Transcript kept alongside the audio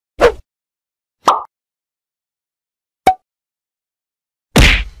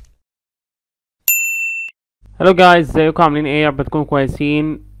هلو جايز، ازيكم؟ عاملين ايه؟ يا رب تكونوا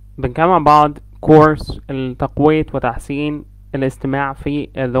كويسين. بنكمل مع بعض كورس تقوية وتحسين الاستماع في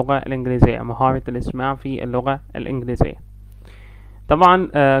اللغة الانجليزية، مهارة الاستماع في اللغة الانجليزية. طبعا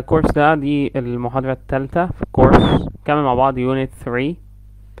كورس دي المحاضرة الثالثة في الكورس. نكمل مع بعض يونت 3.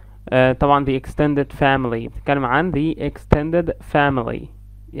 طبعا the extended family، بتتكلم عن the extended family.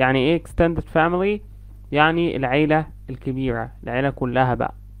 يعني ايه extended family؟ يعني العيلة الكبيرة، العيلة كلها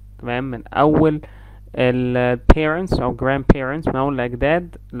بقى، تمام، من اول ال parents أو grandparents، من أول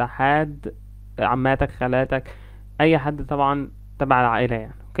الأجداد لحد عماتك، خالاتك، أي حد طبعا تبع العائلة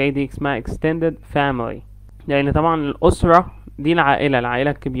يعني. اوكي، دي اسمها extended family. لأن طبعا الأسرة دي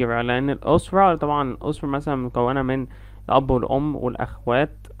العائلة الكبيرة، لأن الأسرة طبعا الأسرة مثلا مكونة من الأب والأم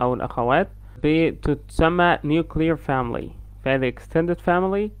والأخوات أو الأخوات، بتسمى nuclear family. فهذه extended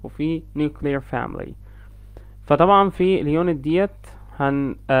family وفي nuclear family. فطبعا في اليونت ديت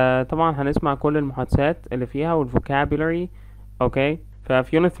طبعا هنسمع كل المحادثات اللي فيها والفوكابولري. اوكي،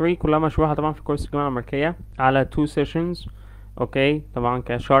 ففي يونت 3 كلها مشروحة طبعا في كورس الجامعة الأمريكية على 2 sessions. اوكي، طبعا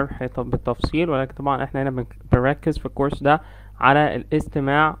كشرح بالتفصيل، ولكن طبعا احنا هنا بنركز في الكورس ده على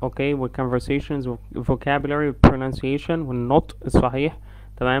الاستماع، اوكي، والconversations والفوكابولري والpronunciation والنطق الصحيح،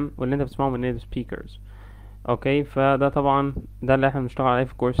 تمام، واللي انت بتسمعه من native speakers. اوكي، فده طبعا ده اللي احنا بنشتغل عليه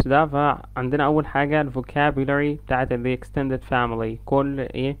في الكورس ده. فعندنا اول حاجه الفوكابولري بتاعت ال extended family، كل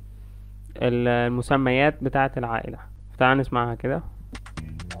ايه المسميات بتاعت العائله. فتعال نسمعها كده.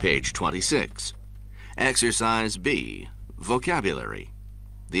 Page 26. Exercise B. Vocabulary.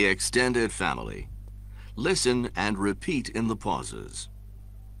 The extended family. Listen and repeat in the pauses.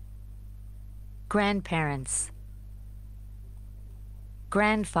 Grandparents.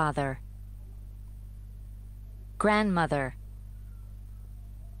 Grandfather. Grandmother.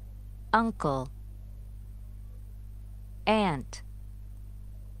 Uncle. Aunt.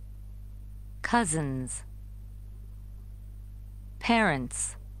 Cousins. Parents.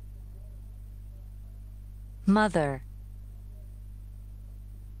 Mother.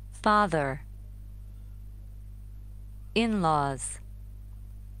 Father. In-laws.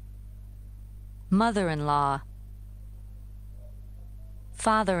 Mother-in-law.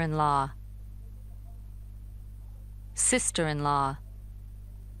 Father-in-law. Sister-in-law.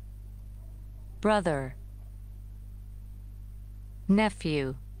 Brother. Nephew.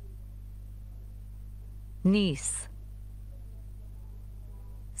 Niece.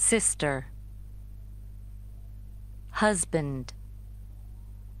 Sister. Husband.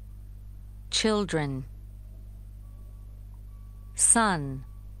 Children. Son.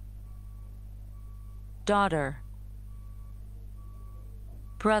 Daughter.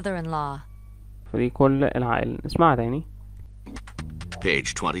 Brother-in-law. فدي كل العائله. نسمعها تاني.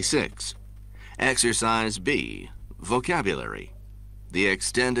 Page 26. Exercise B. Vocabulary. The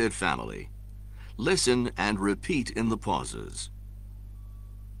extended family. Listen and repeat in the pauses.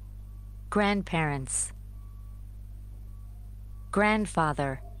 Grandparents.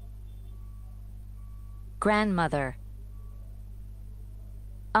 Grandfather. Grandmother.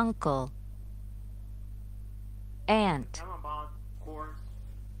 Uncle. Aunt.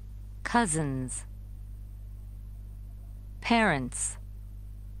 Cousins. Parents.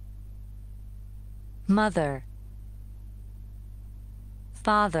 Mother.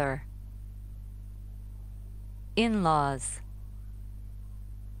 Father. In-laws.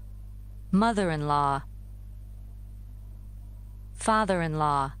 Mother-in-law.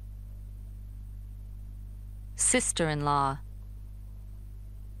 Father-in-law. Sister-in-law.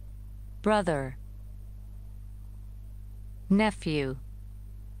 Brother. Nephew.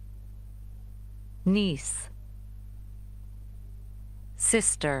 Niece.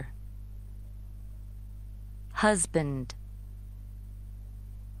 Sister. Husband.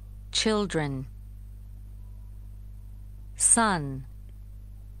 Children. Son.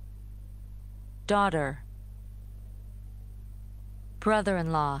 Daughter.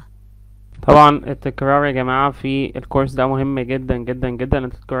 Brother-in-law. طبعا التكرار يا جماعه في الكورس ده مهم جدا جدا جدا، ان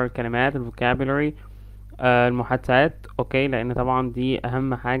تتكرر الكلمات، الفوكابولري، المحادثات. اوكي، لان طبعا دي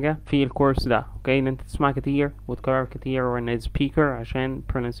اهم حاجه في الكورس ده. اوكي، ان انت تسمع كتير وتكرر كتير وان speaker، عشان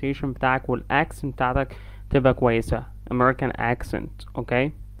pronunciation بتاعك والاكسنت بتاعتك تبقى كويسه، American accent.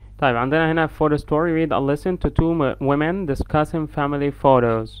 اوكي، طيب عندنا هنا photo story. read or listen to two women discussing family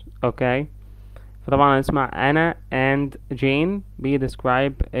photos. اوكي، فطبعا هنسمع أنا and Jane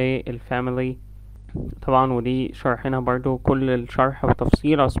describe الفاميلي طبعا، ودي شرحنا برضو كل الشرح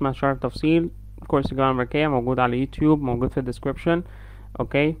وتفصيل، أو اسمها شرح تفصيل كورس الجامعة الأمريكية، موجود على يوتيوب، موجود في الديسكريبشن.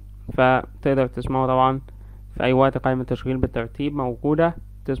 اوكي، فتقدر تسمعه طبعا في أي وقت. قائمة التشغيل بالترتيب موجودة،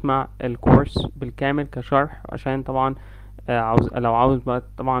 تسمع الكورس بالكامل كشرح، عشان طبعا لو عاوز بقى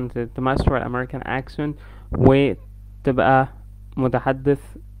طبعا تماستر الامريكان اكسنت وتبقى متحدث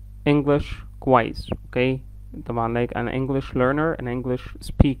انجلش كويس. اوكي، طبعا like an English learner, an English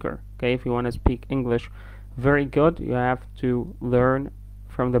speaker. Okay, if you want to speak English very good, you have to learn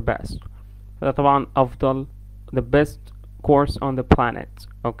from the best. ده طبعا افضل the best course on the planet.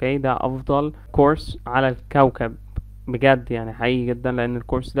 اوكي، ده افضل كورس على الكوكب بجد، يعني حقيقي جدا، لان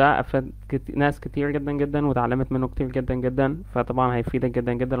الكورس ده افاد ناس كتير جدا جدا واتعلمت منه كتير جدا جدا. فطبعا هيفيدك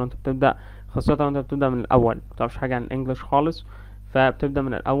جدا جدا لو انت بتبدا، خاصه لو انت بتبدا من الاول متعرفش حاجه عن الانجليش خالص، فبتبدا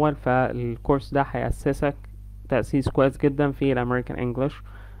من الاول. فالكورس ده هيأسسك تأسيس كويس جدا في الامريكان انجليش،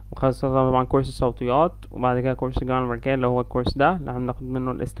 وخاصة طبعا كورس الصوتيات، وبعد كده كورس الجامعة الأمريكية اللي هو الكورس ده اللي هناخد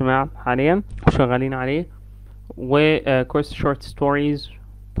منه الاستماع حاليا وشغالين عليه، وكورس شورت ستوريز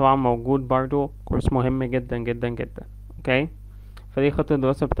طبعا موجود برضو، كورس مهم جدا جدا جدا. اوكي، فدي خطة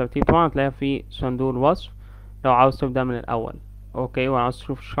الدراسة بالترتيب، طبعا هتلاقيها في صندوق الوصف لو عاوز تبدأ من الأول. اوكي، وعاوز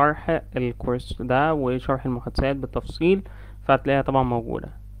تشوف شرح الكورس ده وشرح المحادثات بالتفصيل، فهتلاقيها طبعا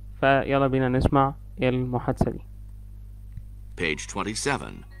موجودة. فيلا بينا نسمع المحادثة دي. Page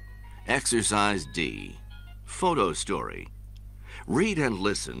 27. Exercise D. Photo story. Read and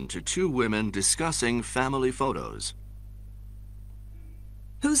listen to two women discussing family photos.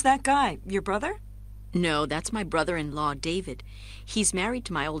 Who's that guy? Your brother? No, that's my brother-in-law, David. He's married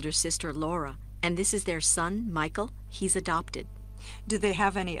to my older sister, Laura, and this is their son, Michael. He's adopted. Do they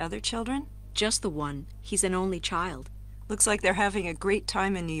have any other children? Just the one. He's an only child. Looks like they're having a great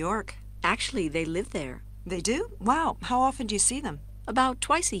time in New York. Actually, they live there. They do? Wow. How often do you see them? About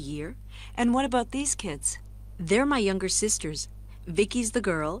twice a year. And what about these kids? They're my younger sisters. Vicky's the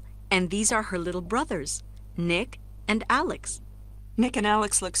girl, and these are her little brothers, Nick and Alex. Nick and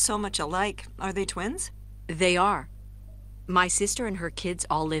Alex look so much alike. Are they twins? They are. My sister and her kids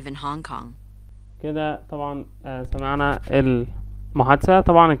all live in Hong Kong. كده طبعا سمعنا المحادثة.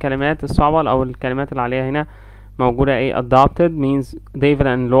 طبعا الكلمات الصعبة أو الكلمات اللي عليها هنا موجودة ايه. adopted means David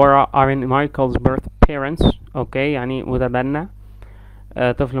and Laura are in Michael's birth parents. اوكي، يعني متبنى،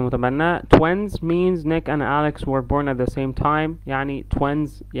 طفل متبنى. twins means Nick and Alex were born at the same time. يعني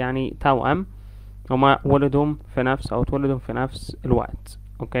twins يعني توأم، هما ولدهم في نفس أو اتولدوا في نفس الوقت.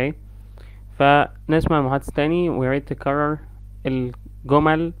 اوكي، فنسمع المحادثة تاني ويا ريت تكرر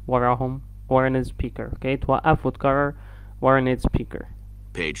الجمل وراهم ورا النيد سبيكر. اوكي، توقف وتكرر ورا النيد سبيكر.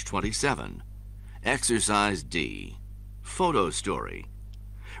 Page 27. Exercise D. Photo story.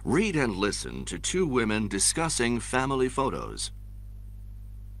 Read and listen to two women discussing family photos.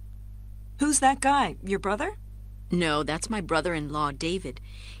 Who's that guy? Your brother? No, that's my brother-in-law, David.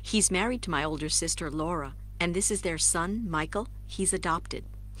 He's married to my older sister, Laura, and this is their son, Michael. He's adopted.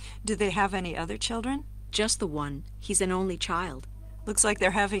 Do they have any other children? Just the one. He's an only child. Looks like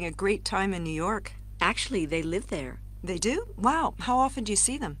they're having a great time in New York. Actually, they live there. They do? Wow. How often do you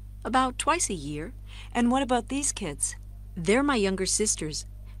see them? About twice a year. And what about these kids? They're my younger sisters.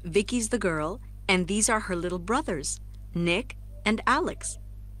 Vicky's the girl, and these are her little brothers, Nick and Alex.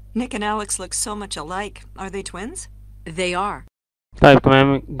 Nick and Alex look so much alike. Are they twins? They are. طيب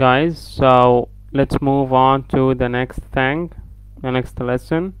تمام guys, so let's move on to the next thing, the next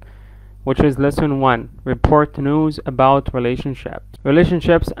lesson, which is lesson 1. Report news about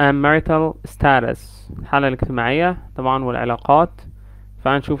relationships and marital status. الحالة الاجتماعية طبعا والعلاقات.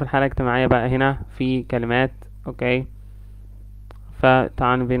 فهنشوف الحالة الاجتماعية بقى هنا في كلمات. اوكي،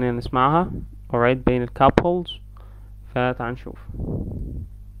 فتعالوا بينا نسمعها. alright، بين couples. فتعالوا نشوف.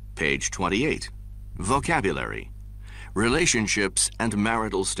 Page 28. Vocabulary. Relationships and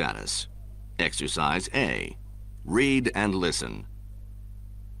marital status. Exercise A. Read and listen.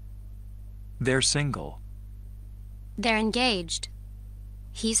 They're single. They're engaged.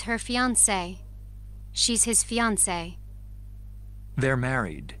 He's her fiancé. She's his fiancée. They're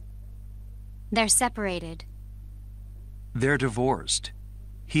married. They're separated. They're divorced.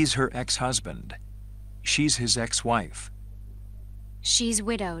 He's her ex-husband. She's his ex-wife. She's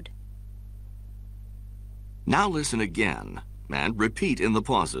widowed. Now listen again and repeat in the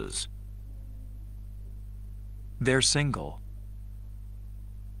pauses. They're single.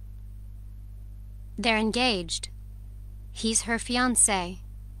 They're engaged. He's her fiancé.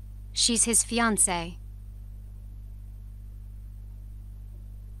 She's his fiancée.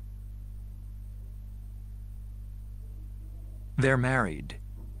 They're married.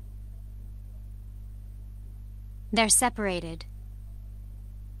 They're separated.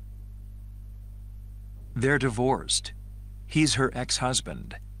 They're divorced. He's her ex-husband.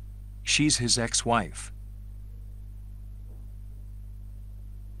 She's his ex-wife.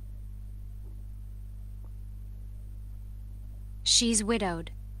 She's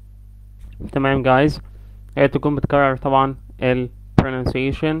widowed. تمام guys. هي تكون بتكرر طبعا ال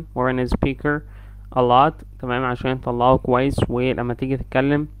pronunciation we're in speaker a lot، تمام، عشان تطلعه كويس ولما تيجي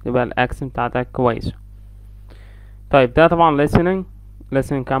تتكلم تبقى الاكسنت بتاعتك كويسة. طيب ده طبعا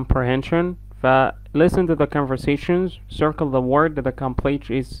listening comprehension. ف listen to the conversations, circle the word that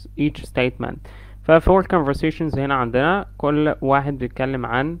completes each statement. ف for conversations هنا عندنا كل واحد بيتكلم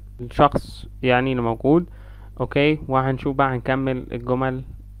عن الشخص يعني اللي موجود، اوكي، وهنشوف بقى هنكمل الجمل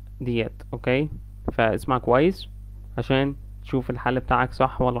ديت، اوكي. فاسمع كويس عشان تشوف الحل بتاعك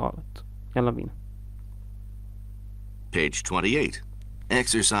صح ولا غلط. يلا بينا. Page 28.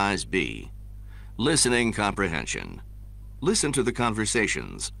 Exercise B. Listening comprehension. Listen to the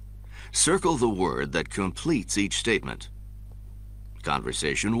conversations. Circle the word that completes each statement.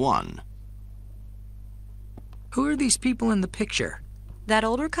 Conversation 1. Who are these people in the picture? That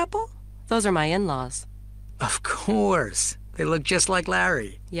older couple? Those are my in-laws. Of course. They look just like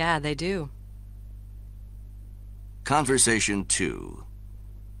Larry. Yeah, they do. Conversation 2.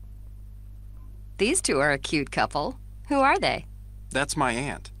 These two are a cute couple. Who are they? That's my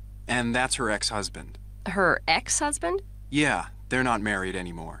aunt, and that's her ex-husband. Her ex-husband? Yeah, they're not married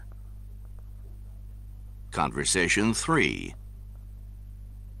anymore. Conversation 3.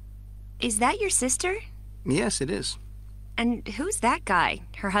 Is that your sister? Yes, it is. And who's that guy?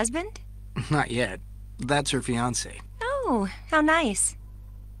 Her husband? Not yet. That's her fiancé. Oh, how nice.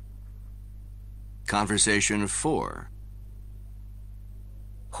 Conversation 4.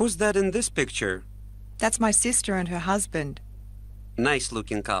 Who's that in this picture? That's my sister and her husband.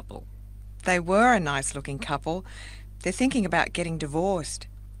 Nice-looking couple. They were a nice-looking couple. They're thinking about getting divorced.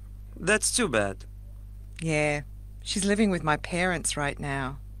 That's too bad. Yeah, she's living with my parents right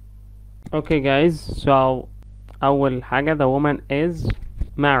now. Okay guys, so أول حاجة the woman is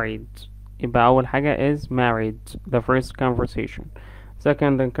married. يبقى أول حاجة is married, the first conversation.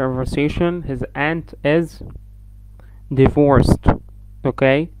 Second conversation, his aunt is divorced.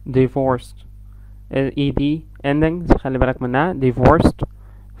 Okay, divorced. ed endings خلي بالك منها. divorced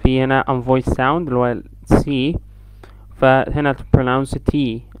في هنا unvoiced sound اللي هو C، فهنا pronounce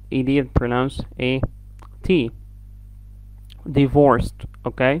T. ed pronounce a T. divorced.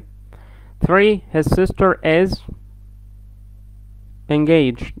 Okay. 3. His sister is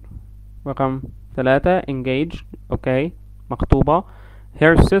engaged. رقم 3 engaged. Okay. مخطوبة.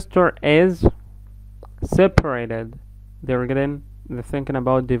 Her sister is separated. They're thinking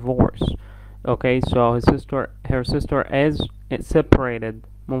about divorce. Okay, so her sister is separated.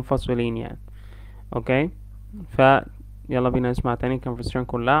 منفصلين يعني. Okay. يلا بينا نسمع تاني conversation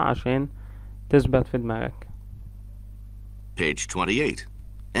كلها عشان تثبت في دماغك. Page 28.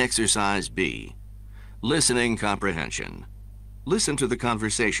 Exercise B. Listening comprehension. Listen to the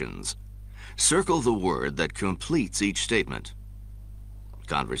conversations. Circle the word that completes each statement.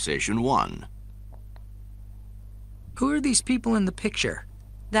 Conversation 1. Who are these people in the picture?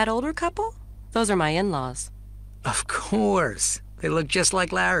 That older couple? Those are my in-laws. Of course. They look just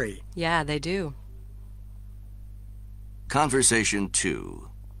like Larry. Yeah, they do. Conversation 2.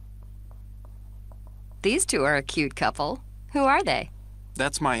 These two are a cute couple. Who are they?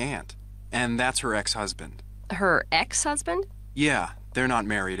 That's my aunt, and that's her ex-husband. Her ex-husband? Yeah, they're not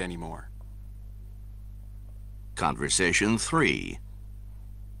married anymore. Conversation 3.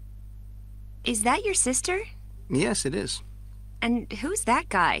 Is that your sister? Yes, it is. And who's that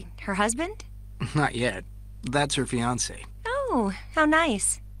guy? Her husband? Not yet. That's her fiancé. Oh, how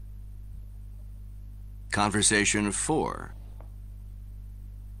nice. Conversation 4.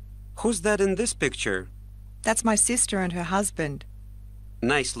 Who's that in this picture? That's my sister and her husband.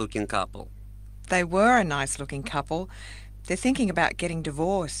 Nice-looking couple. They were a nice-looking couple. They're thinking about getting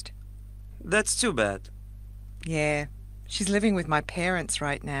divorced. That's too bad. Yeah, she's living with my parents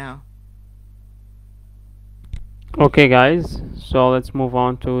right now. Okay guys, so let's move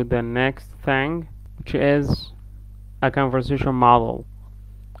on to the next thing, which is a conversation model.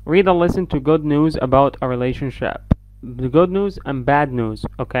 Read and listen to good news about a relationship. The good news and bad news,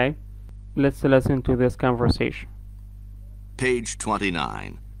 okay? Let's listen to this conversation. Page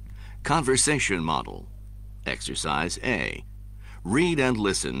 29. Conversation model. Exercise A. Read and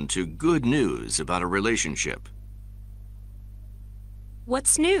listen to good news about a relationship.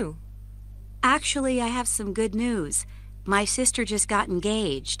 What's new? Actually, I have some good news. My sister just got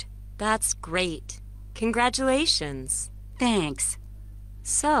engaged. That's great. Congratulations. Thanks.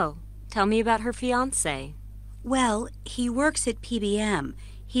 So, tell me about her fiancé. Well, he works at PBM.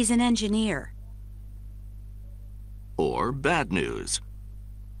 He's an engineer. Or bad news.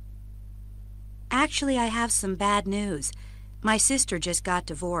 Actually, I have some bad news. My sister just got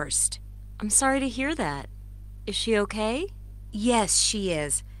divorced. I'm sorry to hear that. Is she okay? Yes, she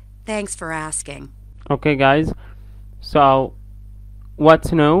is. Thanks for asking. Okay guys, so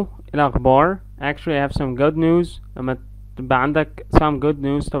what's new الأخبار. Actually I have some good news. لما تبقى عندك some good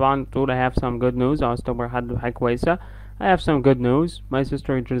news طبعا تقول I have some good news أو تخبر حد بحاجة كويسة. I have some good news. My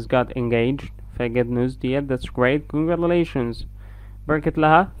sister just got engaged. ف good news ديت. That's great. Congratulations. بركت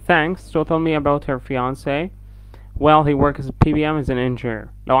لها. Thanks. So tell me about her fiance. Well, he works as PBM as an engineer.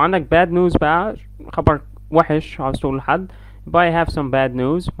 لو عندك bad news بقى خبر وحش عاوز تقول لحد. But I have some bad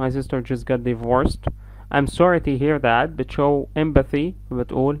news. My sister just got divorced. I'm sorry to hear that. بتشو empathy.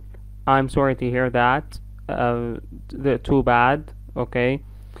 بتقول I'm sorry to hear that. Too bad. Okay.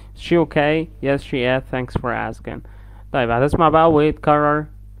 Is she okay? Yes, she is. Thanks for asking. طيب هتسمع بقى ويتكرر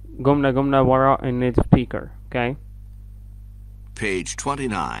جملة ورا الnative speaker. Okay. Page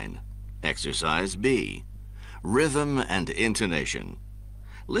 29. Exercise B. Rhythm and intonation.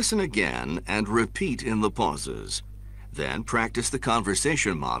 Listen again and repeat in the pauses. Then practice the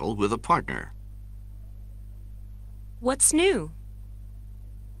conversation model with a partner. What's new?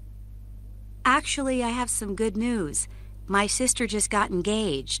 Actually, I have some good news. My sister just got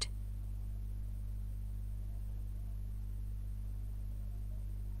engaged.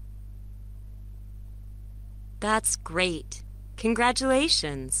 That's great.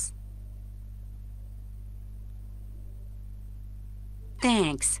 Congratulations.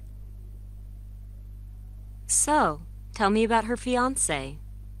 Thanks. So, tell me about her fiancé.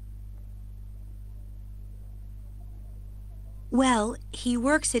 Well, he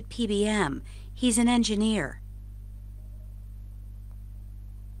works at PBM. He's an engineer.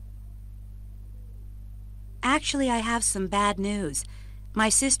 Actually, I have some bad news. My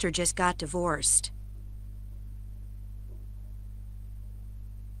sister just got divorced.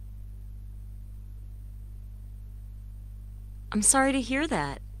 I'm sorry to hear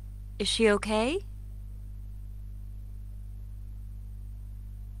that. Is she okay?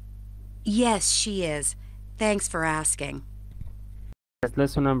 Yes, she is. Thanks for asking.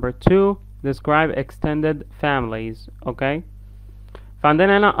 Lesson number 2. Describe extended families. Okay.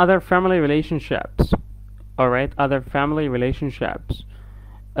 فعندنا هنا other family relationships. Alright, other family relationships.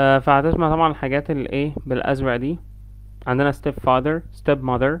 فهتسمع طبعا الحاجات اللي ايه بالأزرق دي. عندنا stepfather,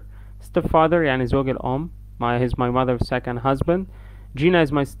 stepmother. Stepfather يعني زوج الأم. He's my mother's second husband. Gina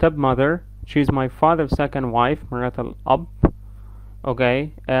is my stepmother. She's my father's second wife. مرات الأب.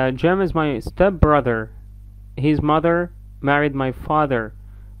 Okay. Jim is my stepbrother. His mother married my father.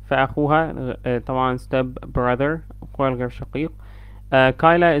 فأخوها طبعا stepbrother. أخوها الغير شقيق.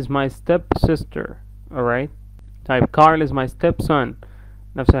 Kyla is my stepsister. Alright. طيب Carl is my stepson.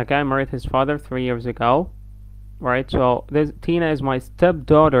 نفس الحكاية. married his father 3 years ago. Right, so Tina is my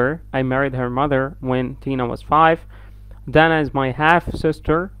stepdaughter. I married her mother when Tina was 5. Dana is my half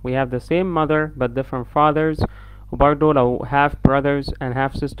sister. We have the same mother but different fathers. وبرضه لو half brothers and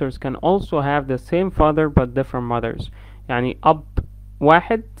half sisters can also have the same father but different mothers. يعني أب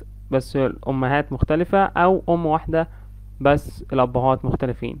واحد بس الأمهات مختلفة أو أم واحدة بس الأبهات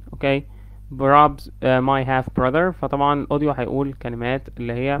مختلفين. Okay. Rob's my half brother. فطبعا الأوديو هيقول كلمات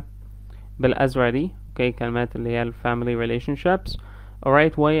اللي هي بالأزرق دي. Okay, كلمات اللي هي family relationships.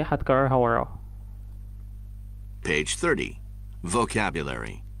 Alright, وهتكررها وراه. Page 30.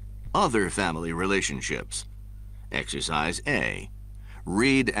 Vocabulary. Other family relationships. Exercise A.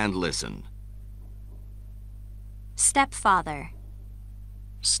 Read and listen. Stepfather.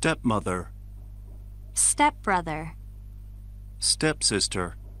 Stepmother. Stepbrother.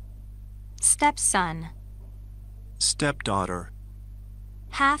 Stepsister. Stepson. Stepdaughter.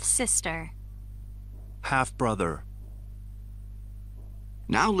 Half-sister. Half-brother.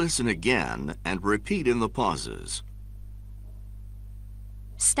 Now listen again and repeat in the pauses.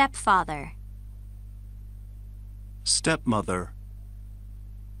 Stepfather. Stepmother.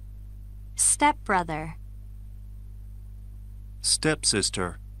 Stepbrother.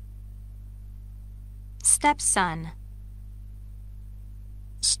 Stepsister. Stepson.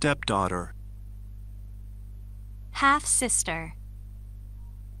 Stepdaughter. Half-sister.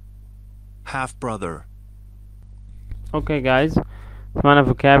 Half-brother. Okay guys, سمعنا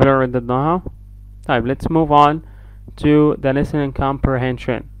vocabulary ضدناها. طيب let's move on to the listening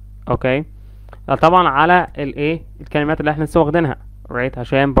comprehension. Okay. طبعا على الايه الكلمات اللي احنا لسه واخدينها. Right.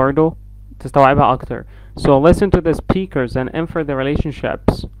 عشان برضو تستوعبها اكتر. So listen to the speakers and infer the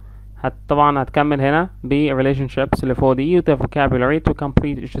relationships. طبعا هتكمل هنا ب relationships اللي فوق دي. Use the vocabulary to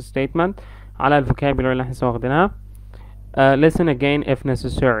complete each statement على الفوكابولاري اللي احنا لسه واخدينها. Listen again if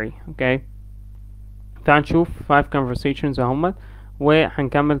necessary. Okay. تعال نشوف 5 conversations اهمت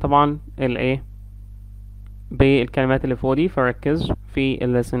وهنكمل طبعا الايه بالكلمات اللي فوق دي فركز في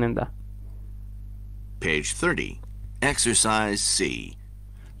listening ده. Page 30. Exercise C.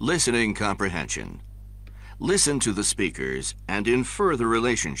 Listening comprehension. Listen to the speakers and infer the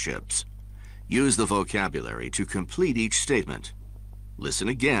relationships. Use the vocabulary to complete each statement. Listen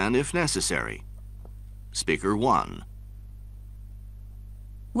again if necessary. Speaker 1.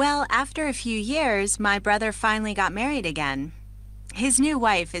 Well, after a few years, my brother finally got married again. His new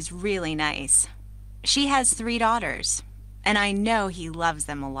wife is really nice. She has 3 daughters, and I know he loves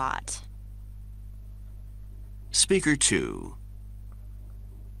them a lot. Speaker 2.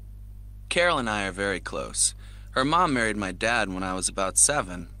 Carol and I are very close. Her mom married my dad when I was about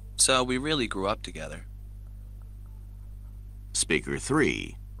 7, so we really grew up together. Speaker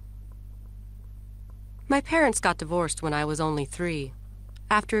 3. My parents got divorced when I was only 3.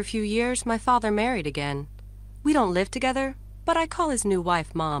 After a few years, my father married again. We don't live together, but I call his new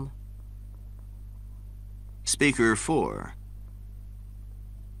wife Mom. Speaker 4.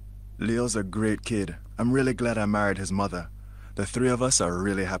 Leo's a great kid. I'm really glad I married his mother. The 3 of us are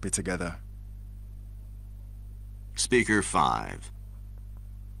really happy together. Speaker 5.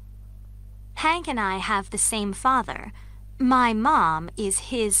 Hank and I have the same father. My mom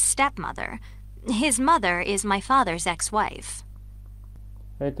is his stepmother. His mother is my father's ex-wife.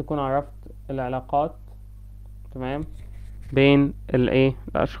 ريت تكون عرفت العلاقات تمام بين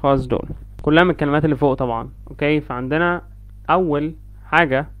الاشخاص دول كلها من الكلمات اللي فوق طبعا. اوكي، فعندنا اول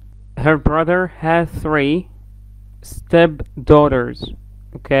حاجة her brother has 3 stepdaughters.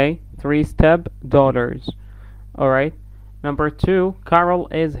 Okay, 3 stepdaughters. Alright. Number 2, Carol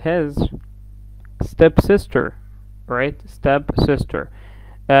is his stepsister. Right, stepsister.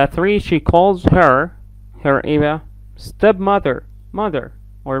 3, she calls her Eva stepmother, mother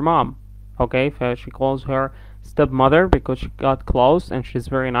or mom. Okay, so she calls her stepmother because she got close and she's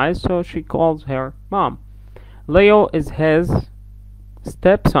very nice, so she calls her mom. Leo is his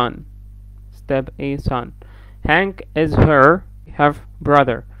stepson, son. Hank is her half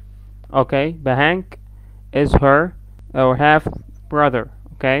brother. Okay, but Hank is her or half brother.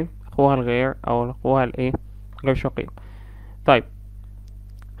 Okay, أخوها الغير أو أخوها غير شقيق. طيب,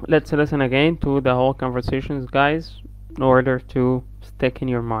 let's listen again to the whole conversations, guys, in order to stick in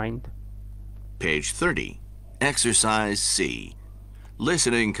your mind. Page 30. Exercise C.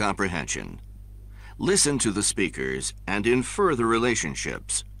 Listening comprehension. Listen to the speakers and infer the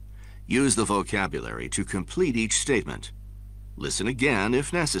relationships. Use the vocabulary to complete each statement. Listen again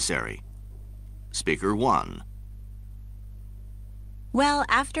if necessary. Speaker 1. Well,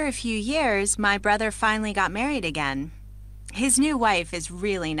 after a few years, my brother finally got married again. His new wife is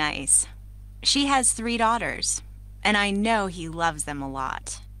really nice. She has 3 daughters, and I know he loves them a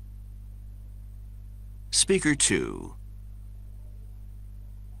lot. Speaker 2.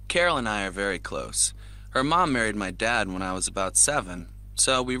 Carol and I are very close. Her mom married my dad when I was about 7,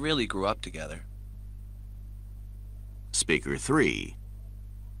 so we really grew up together. Speaker 3.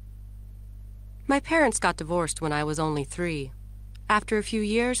 My parents got divorced when I was only 3. After a few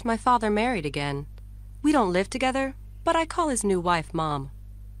years, my father married again. We don't live together, but I call his new wife Mom.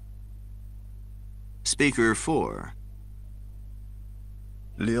 Speaker 4.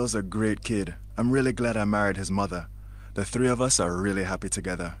 Leo's a great kid. I'm really glad I married his mother. The 3 of us are really happy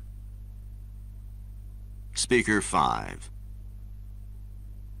together. Speaker 5.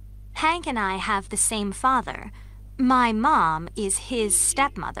 Hank and I have the same father. My mom is his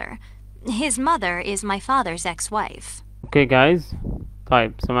stepmother. His mother is my father's ex-wife. Okay, guys.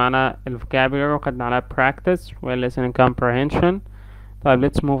 طيب, سمعنا الفوكابولary وخدنا على practice و listening comprehension. طيب,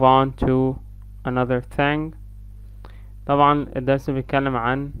 let's move on to another thing. طبعا الدرس بيتكلم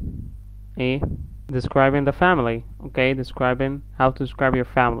عن ايه؟ describing the family. Okay, describing how to describe your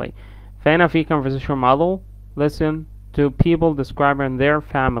family. فهنا في conversation model. Listen to people describing their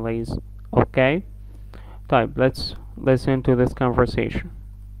families. Okay. طيب, let's listen to this conversation.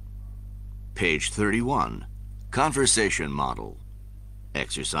 Page 31. Conversation model.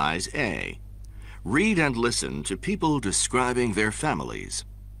 Exercise A. Read and listen to people describing their families.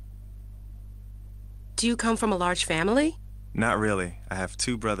 Do you come from a large family? Not really. I have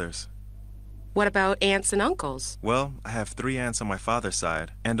 2 brothers. What about aunts and uncles? Well, I have 3 aunts on my father's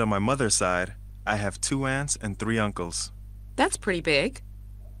side, and on my mother's side, I have 2 aunts and 3 uncles. That's pretty big.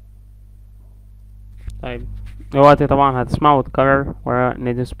 طيب, دلوقتي طبعا هتسمعوا وتكرر ورا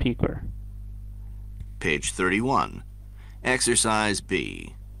native speaker. Page 31. Exercise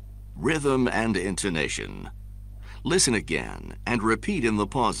B. Rhythm and intonation. Listen again and repeat in the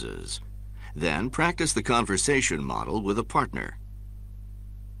pauses. Then practice the conversation model with a partner.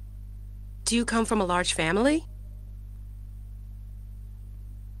 Do you come from a large family?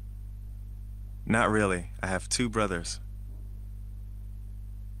 Not really. I have 2 brothers.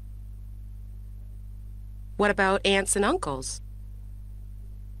 What about aunts and uncles?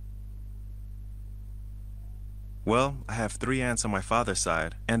 Well, I have 3 aunts on my father's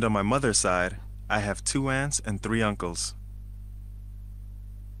side, and on my mother's side, I have 2 aunts and 3 uncles.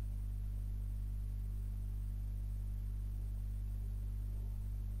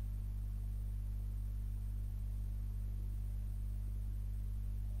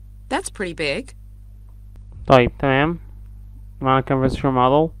 That's pretty big. طيب تمام معنا conversation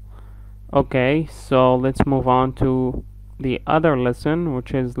model. Okay, so let's move on to the other lesson,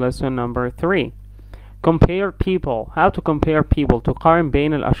 which is lesson number 3. Compare people. How to compare people. تقارن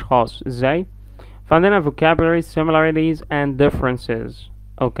بين الأشخاص ازاي؟ فعندنا vocabulary, similarities and differences.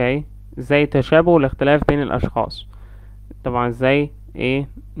 Okay, ازاي تشابه والاختلاف بين الأشخاص. طبعا ازاي ايه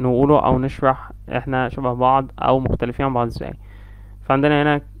نقوله او نشرح احنا شبه بعض او مختلفين عن بعض ازاي. فعندنا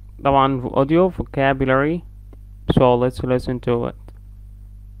هنا طبعا audio vocabulary, so let's listen to it.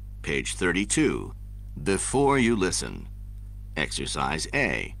 Page 32. Before you listen. Exercise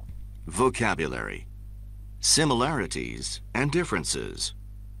A. Vocabulary. Similarities and differences.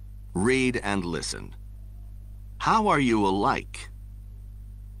 Read and listen. How are you alike?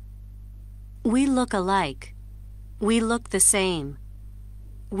 We look alike. We look the same.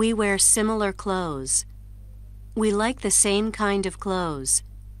 We wear similar clothes. We like the same kind of clothes.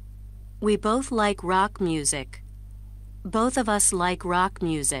 We both like rock music. Both of us like rock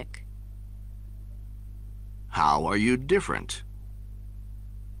music. How are you different?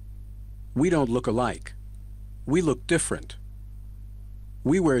 We don't look alike. We look different.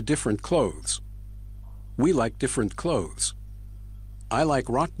 We wear different clothes. We like different clothes. I like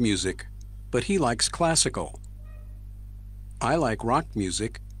rock music, but he likes classical. I like rock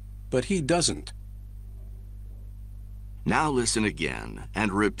music, but he doesn't. Now listen again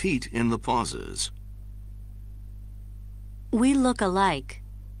and repeat in the pauses. We look alike.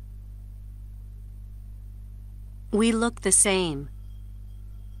 We look the same.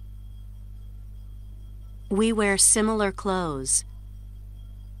 We wear similar clothes.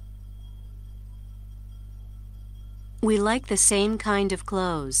 We like the same kind of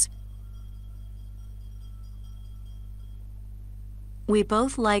clothes. We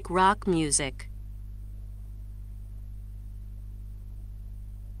both like rock music.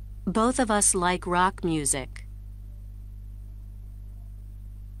 Both of us like rock music.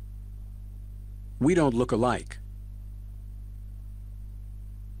 We don't look alike.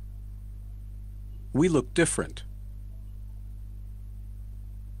 We look different.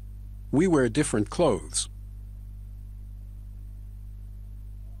 We wear different clothes.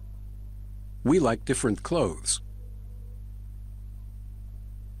 We like different clothes.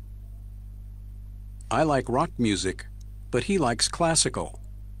 I like rock music, but he likes classical.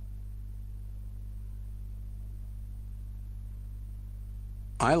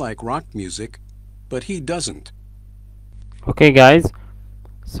 I like rock music, but he doesn't. Okay guys,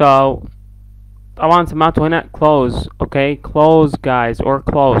 so طبعا سمعتوا هنا clothes. Okay, clothes guys, or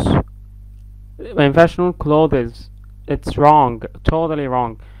clothes. ما ينفعش نقول clothes. It's wrong, totally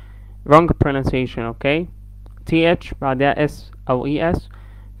wrong. Wrong pronunciation. Okay, th بعدها s أو es,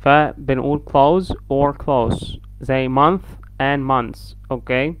 فبنقول clothes or clothes زي month and months.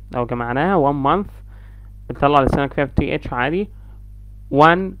 Okay, لو جمعناها one month بتطلع لسانك فيها th عادي.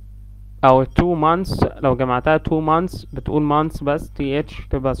 one أو 2 months لو جمعتها 2 months بتقول months بس th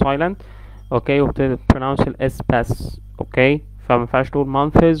تبقى silent. اوكي وبتpronounce الاس بس. اوكي فمينفعش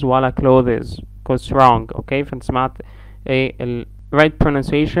تقول months ولا clothes cause wrong. اوكي فانت سمعت ايه ال right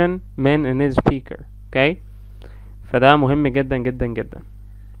pronunciation من native speaker. اوكي فده مهم جدا جدا جدا.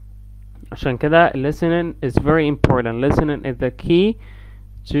 عشان كده listening is very important. Listening is the key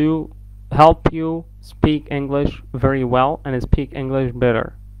to help you speak English very well and speak English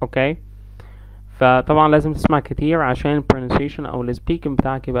better. اوكي فطبعا لازم تسمع كتير عشان ال pronunciation او ال speaking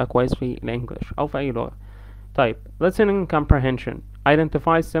بتاعك يبقى كويس في الانجليش او في اي لغة. طيب listening comprehension.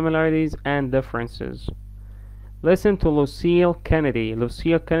 Identify similarities and differences. Listen to Lucille Kennedy.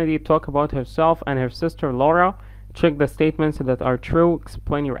 Lucille Kennedy talk about herself and her sister Laura. Check the statements that are true.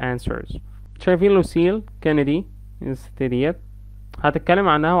 Explain your answers. شايفين لوسيل كينيدي الست ديت هتتكلم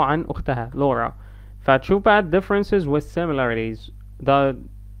عنها وعن اختها لورا. فتشوف بقى differences with similarities. The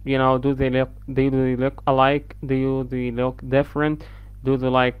you know, do they look alike? Do they look different? Do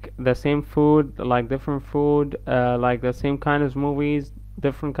they like the same food, like different food, like the same kind of movies,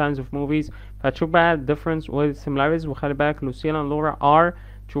 different kinds of movies. فتشوف بقى difference with similarities. وخلي بالك لوسيل and Laura are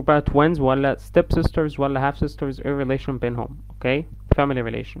تشوف بقى twins ولا step sisters ولا half sisters. ايه relation بينهم. okay, family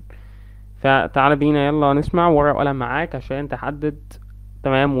relation. فتعال بينا يلا نسمع ورقة وقلم معاك عشان تحدد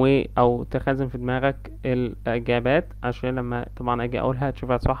تمام او تخزن في دماغك الاجابات عشان لما طبعا اجي اقولها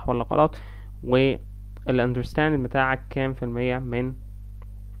تشوفها صح ولا غلط والاندرستاندing بتاعك كام في المية من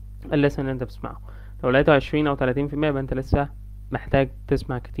اللسن اللي انت بتسمعه. لو لقيته 20 أو 30% يبقى انت لسه محتاج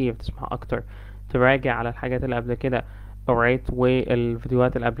تسمع كتير، تسمع أكتر، تراجع على الحاجات اللي قبل كده alright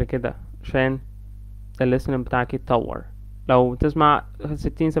والفيديوهات اللي قبل كده عشان الليسننج بتاعك يتطور. لو تسمع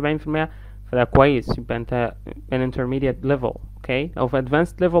 60-70% فده كويس، يبقى انت in intermediate level. اوكي، لو في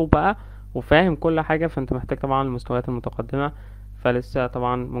advanced level بقى وفاهم كل حاجة فانت محتاج طبعا المستويات المتقدمة، فلسه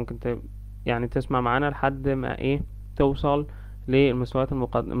طبعا ممكن يعني تسمع معانا لحد ما ايه توصل للمستويات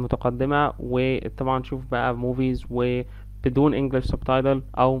المتقدمة، وطبعا تشوف بقى موفيز وبدون انجلش سبتايتل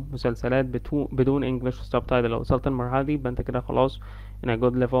او مسلسلات بدون انجلش سبتايتل. لو وصلت المرحلة دي يبقى انت كده خلاص in a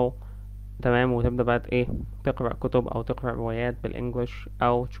good level. تمام، وتبدأ بقى ايه تقرأ كتب او تقرأ روايات بالانجلش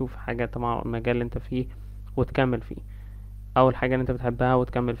او تشوف حاجة طبعا المجال اللي انت فيه وتكمل فيه، او الحاجة اللي انت بتحبها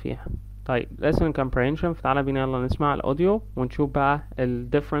وتكمل فيها. طيب lesson comprehension، فتعالى بينا يلا نسمع الاوديو ونشوف بقى ال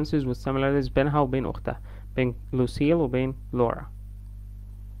differences وال similarities بينها وبين اختها، بين لوسيل وبين لورا.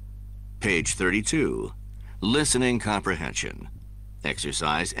 Page 32. Listening comprehension.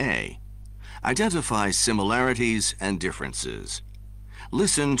 Exercise A. Identify similarities and differences.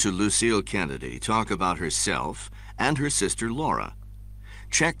 Listen to Lucille Kennedy talk about herself and her sister Laura.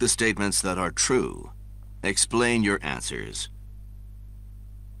 Check the statements that are true. Explain your answers.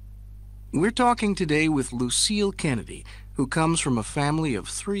 We're talking today with Lucille Kennedy, who comes from a family of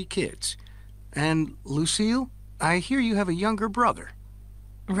 3 kids. And, Lucille, I hear you have a younger brother.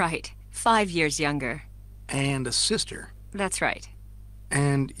 Right. 5 years younger. And a sister. That's right.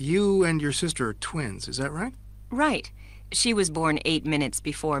 And you and your sister are twins, is that right? Right. She was born 8 minutes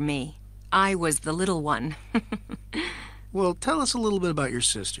before me. I was the little one. Well, tell us a little bit about your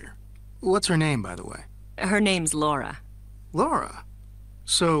sister. What's her name, by the way? Her name's Laura. Laura?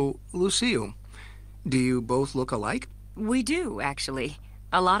 So, Lucille, do you both look alike? We do, actually.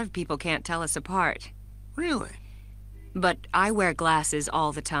 A lot of people can't tell us apart. Really? But I wear glasses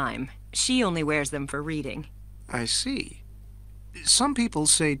all the time. She only wears them for reading. I see. Some people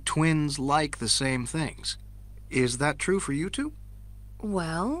say twins like the same things. Is that true for you two?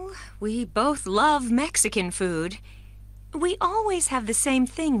 Well, we both love Mexican food. We always have the same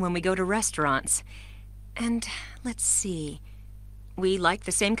thing when we go to restaurants. And, let's see, we like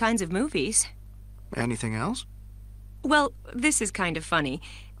the same kinds of movies. Anything else? Well, this is kind of funny.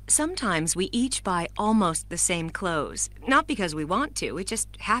 Sometimes we each buy almost the same clothes. Not because we want to, it just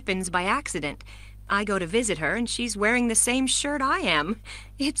happens by accident. I go to visit her and she's wearing the same shirt I am.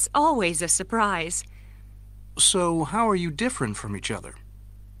 It's always a surprise. So, how are you different from each other?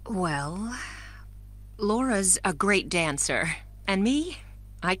 Well, Laura's a great dancer. And me?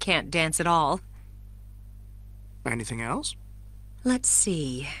 I can't dance at all. Anything else? Let's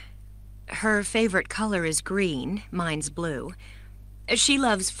see. Her favorite color is green, mine's blue. She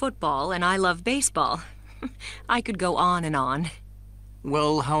loves football and I love baseball. I could go on and on.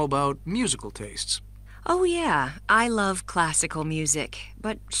 Well, how about musical tastes? Oh yeah, I love classical music,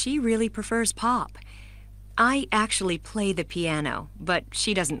 but she really prefers pop. I actually play the piano, but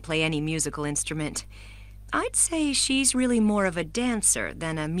she doesn't play any musical instrument. I'd say she's really more of a dancer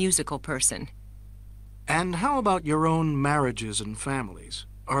than a musical person. And how about your own marriages and families?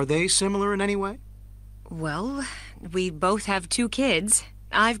 Are they similar in any way? Well, we both have 2 kids.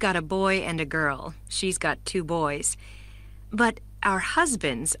 I've got a boy and a girl. She's got 2 boys. But our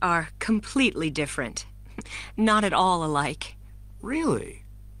husbands are completely different. Not at all alike. Really?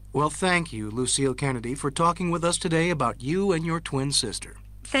 Well, thank you, Lucille Kennedy, for talking with us today about you and your twin sister.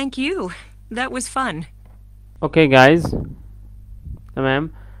 Thank you. That was fun. Okay guys.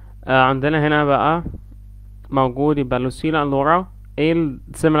 تمام. عندنا هنا بقى موجود يبقى لوسيل and لورا. ايه ال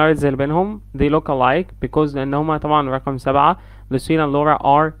similarities اللي بينهم؟ they look alike because لان هما طبعا رقم 7. لوسيل and لورا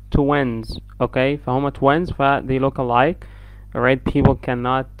are twins. okay, فهما twins ف they look alike. alright, people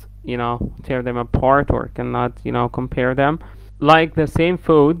cannot tear them apart or cannot compare them. Like the same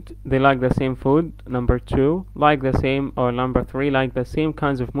food, they like the same food. Number 2, like the same, or number 3, like the same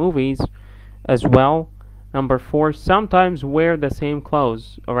kinds of movies as well. Number 4, sometimes wear the same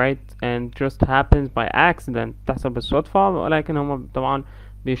clothes, alright, and just happens by accident. تحصل بالصدفة ولكن هم طبعا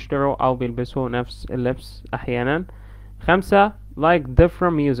بيشتروا أو بيلبسوا نفس اللبس أحيانا. 5, like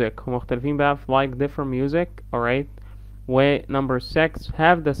different music. هم مختلفين بقى في like different music, alright. و number 6,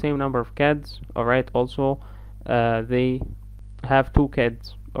 have the same number of kids, alright. Also, they have 2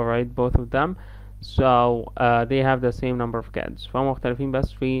 kids, alright, both of them. So they have the same number of kids. فهم مختلفين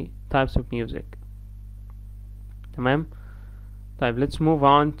بس في types of music. تمام. طيب let's move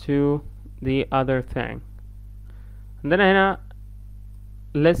on to the other thing. عندنا هنا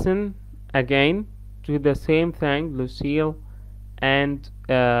listen again to the same thing, Lucille and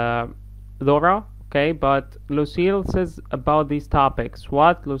Laura. Okay, but Lucille says about these topics.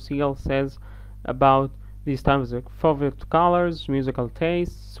 What Lucille says about these types of favorite colors, musical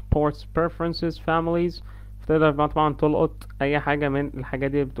tastes, sports preferences, families. فتقدر بقى طبعا تلقط أي حاجة من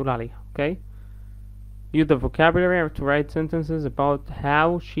الحاجات دي اللي بتقول عليها. Okay. Use the vocabulary to write sentences about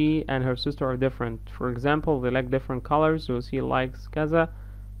how she and her sister are different. For example, they like different colors. Lucy likes كذا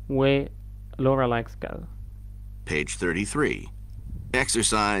و Laura likes كذا. Page 33.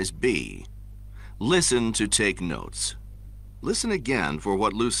 Exercise B. Listen to take notes. Listen again for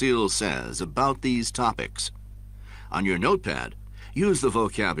what Lucille says about these topics. On your notepad, use the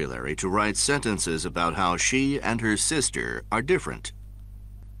vocabulary to write sentences about how she and her sister are different.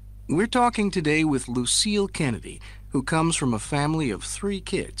 We're talking today with Lucille Kennedy, who comes from a family of 3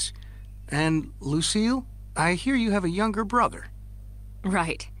 kids. And, Lucille, I hear you have a younger brother.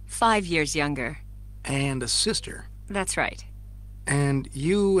 Right. 5 years younger. And a sister. That's right. And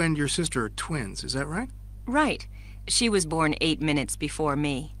you and your sister are twins, is that right? Right. She was born 8 minutes before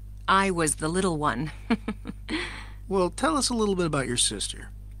me. I was the little one. Well, tell us a little bit about your sister.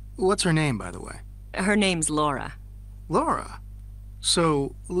 What's her name, by the way? Her name's Laura. Laura?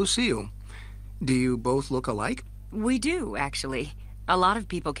 So, Lucille, do you both look alike? We do, actually. A lot of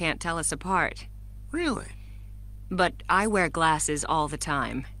people can't tell us apart. Really? But I wear glasses all the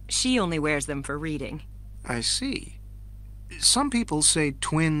time. She only wears them for reading. I see. Some people say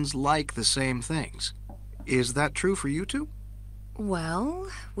twins like the same things. Is that true for you two? Well,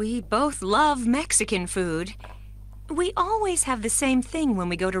 we both love Mexican food. We always have the same thing when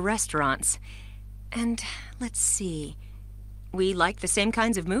we go to restaurants. And, let's see, we like the same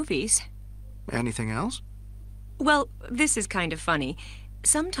kinds of movies. Anything else? Well, this is kind of funny.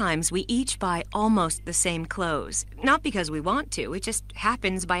 Sometimes we each buy almost the same clothes. Not because we want to, it just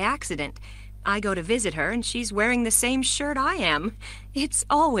happens by accident. I go to visit her and she's wearing the same shirt I am. It's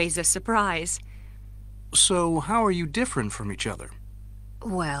always a surprise. So how are you different from each other?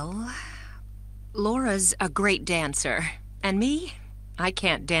 Well, Laura's a great dancer. And me? I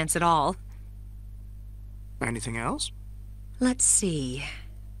can't dance at all. Anything else? Let's see.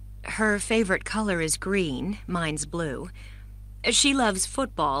 Her favorite color is green, mine's blue. She loves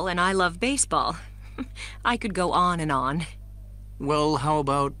football and I love baseball. I could go on and on. Well, how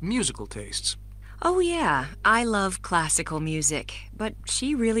about musical tastes? Oh yeah, I love classical music, but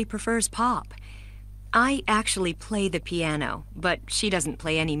she really prefers pop. I actually play the piano, but she doesn't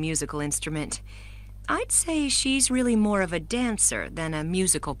play any musical instrument. I'd say she's really more of a dancer than a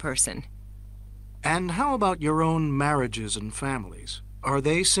musical person. And how about your own marriages and families? Are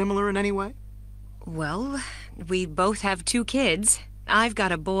they similar in any way? Well, we both have 2 kids. I've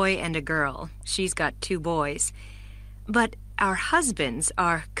got a boy and a girl. She's got 2 boys. But our husbands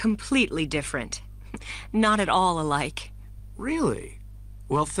are completely different. Not at all alike. Really?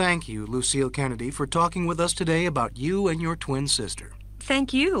 Well, thank you, Lucille Kennedy, for talking with us today about you and your twin sister.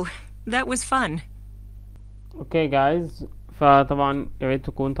 Thank you. That was fun. Okay guys, فطبعا يا ريت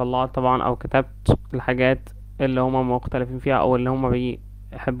تكون طلعت طبعا او كتبت الحاجات اللي هما مختلفين فيها او اللي هما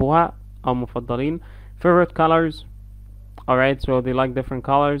بيحبوها او مفضلين. Favorite colors. Alright, so they like different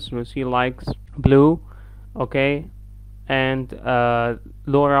colors. Lucy likes blue. Okay. And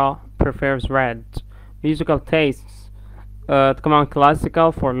Laura prefers red. Musical tastes. Come on,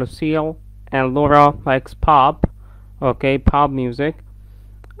 classical for Lucille, and Laura likes pop. Okay, pop music.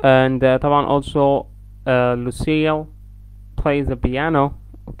 And طبعا also Lucille plays the piano.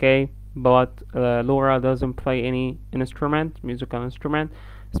 Okay, but Laura doesn't play any musical instrument.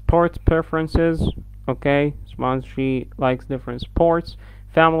 Sports preferences. Okay, so she likes different sports.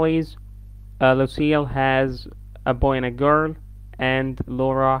 Families. Lucille has a boy and a girl, and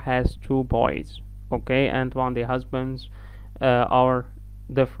Laura has 2 boys. Okay, and one of the husbands are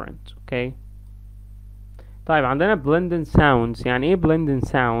different. Okay. طيب عندنا blended sounds. يعني ايه blended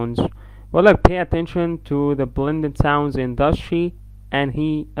sounds؟ بقول لك pay attention to the blended sounds in does she and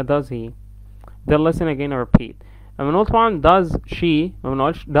he does he. Then listen again and repeat. لما نقول طبعا does she، ما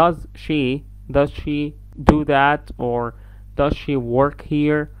بنقولش does she do that or does she work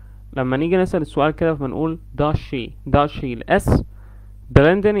here. لما نيجي نسأل السؤال كده فبنقول does she الاس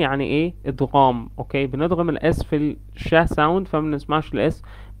blending يعني ايه ادغام. اوكي، بندغم الاس في الشا ساوند فمنسمعش الاس،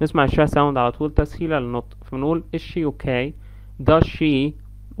 نسمع الشا ساوند على طول تسهيلا للنطق. فبنقول is she okay, does she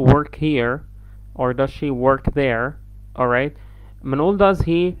work here or does she work there. alright. بنقول does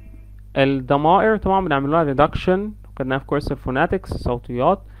he الضمائر طبعا بنعملوها reduction، خدناها في كورس الفوناتكس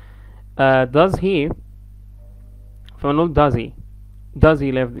الصوتيات. does he فبنقول does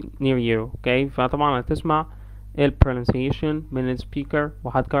he live near you. اوكي، فطبعا هتسمع pronunciation من السبيكر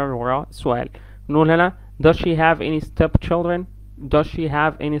وهتكرر وراه السؤال. نقول هنا does she have any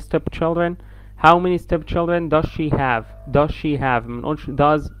stepchildren. how many stepchildren does she have does she have منقولش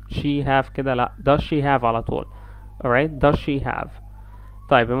does she have كده لا does she have على طول. alright does she have.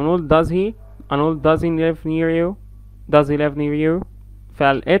 طيب بنقول does he هنقول does he live near you does he live near you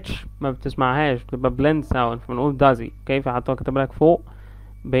فال H ما بتسمعهاش بتبقى blend sound فبنقول does he. اوكي فحتى كتب لك فوق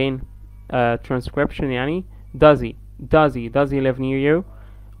بين transcription يعني does he live near you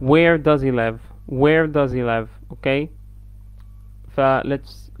where does he live okay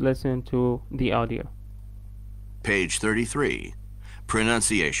let's listen to the audio. Page 33.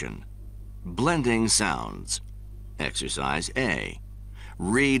 Pronunciation. Blending sounds. Exercise A.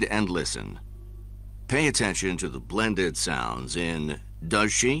 Read and listen. Pay attention to the blended sounds in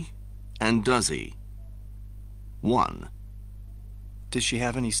does she and does he. 1. Does she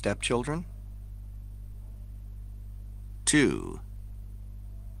have any stepchildren? 2.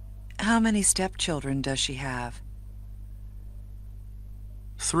 How many stepchildren does she have?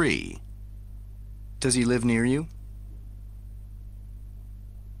 3. Does he live near you?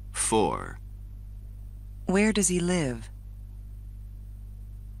 4. Where does he live?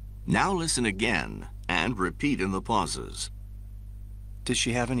 Now listen again and repeat in the pauses. Does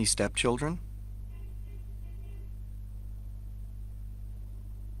she have any stepchildren?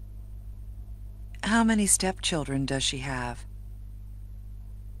 How many stepchildren does she have?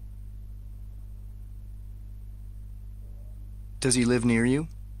 Does he live near you?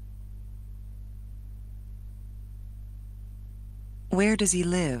 Where does he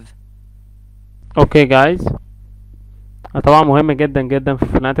live? Okay guys طبعا مهم جدا جدا في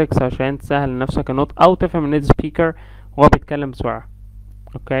phonetics عشان تسهل لنفسك النطق او تفهم النيتيف سبيكر وهو بيتكلم بسرعة.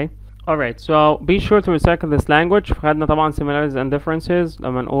 Okay alright so be sure to recycle this language. خدنا طبعا similarities and differences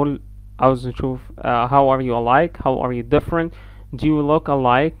لما نقول عاوز نشوف how are you alike, how are you different, do you look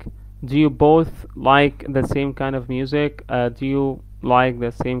alike, do you both like the same kind of music, do you like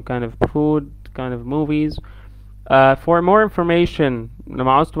the same kind of food, kind of movies. For more information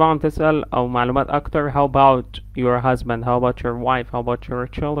لما عاوز طبعا تسأل أو معلومات أكتر how about your husband, how about your wife, how about your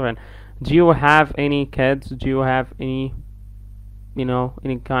children, do you have any kids, do you have any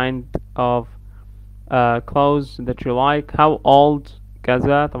any kind of clothes that you like, how old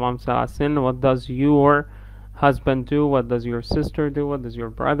كذا طبعا مثال على السن, what does your husband do, what does your sister do, what does your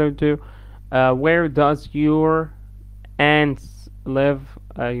brother do, where does your aunts live,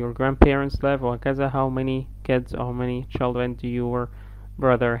 your grandparents live وهكذا, how many kids or how many children do your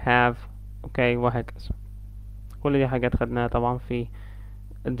brother have. okay وهكذا. كل دي حاجات خدناها طبعا في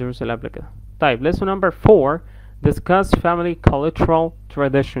الدروس اللي قبل كده. طيب lesson number 4 discuss family cultural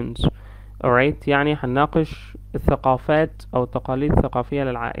traditions. alright يعني هنناقش الثقافات أو التقاليد الثقافية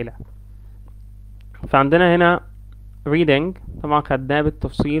للعائلة. فعندنا هنا reading طبعا خدناه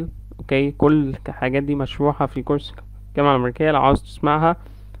بالتفصيل. اوكي كل الحاجات دي مشروحة في كورس الجامعة الأمريكية. لو عاوز تسمعها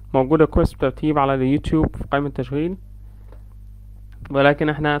موجودة كورس بالترتيب على اليوتيوب في قائمة التشغيل. ولكن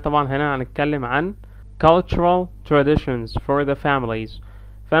احنا طبعا هنا هنتكلم عن cultural traditions for the families.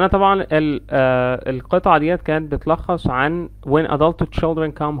 فأنا طبعا القطعة ديت كانت بتلخص عن when adult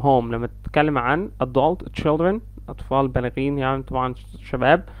children come home. لما تتكلم عن adult children أطفال بالغين يعني طبعا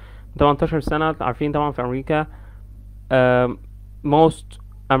شباب 18 سنة. عارفين طبعا في أمريكا most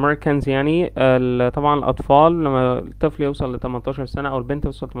Americans يعني طبعا الأطفال لما الطفل يوصل ل 18 سنة أو البنت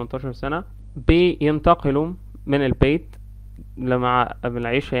توصل 18 سنة بينتقلوا من البيت مع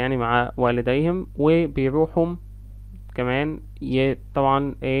العيشة يعني مع والديهم وبيروحوا كمان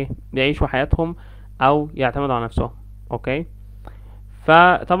طبعا بيعيشوا حياتهم أو يعتمدوا على نفسهم. اوكي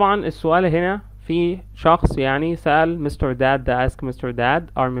فطبعا السؤال هنا في شخص يعني سأل مستر داد ده ask مستر داد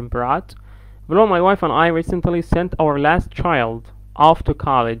أرمين برات below my wife and I recently sent our last child off to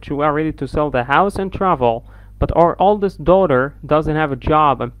college. We are ready to sell the house and travel, but our oldest daughter doesn't have a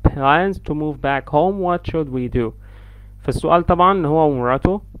job and plans to move back home. What should we do? فالسؤال طبعا ان هو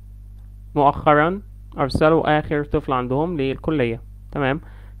ومراته مؤخرا ارسلوا اخر طفل عندهم للكلية. تمام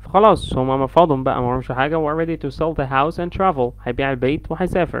فخلاص هما مفاضهم بقى مورمش حاجة و are ready to sell the house and travel. هيبيع البيت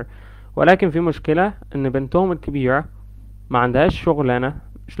وهيسافر. ولكن في مشكلة ان بنتهم الكبيرة ما عندهاش شغلانة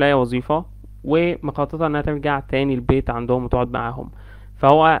مش لاقية وظيفة ومخططة انها ترجع تاني البيت عندهم وتقعد معاهم.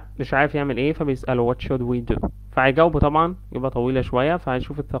 فهو مش عارف يعمل ايه فبيسأله what should we do. فهيجاوبه طبعا يبقى طويلة شوية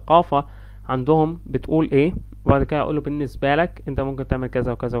فهيشوف الثقافة عندهم بتقول ايه وبعد كده اقوله بالنسبة لك انت ممكن تعمل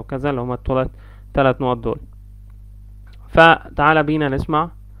كذا وكذا وكذا اللي هما الثلاث نقط دول. فتعالى بينا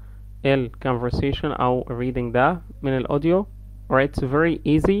نسمع conversation او reading ده من الاوديو. alright it's very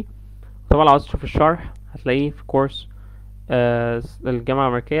easy. طبعا لو عاوز تشوف الشرح هتلاقيه في كورس الجامعة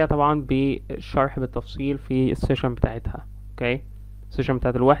الأمريكية طبعا بالشرح بالتفصيل في السيشن بتاعتها. اوكي السيشن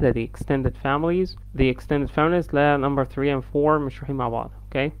بتاعت الوحدة دي extended families. the extended families لا number 3 and 4 مشروحين مع بعض.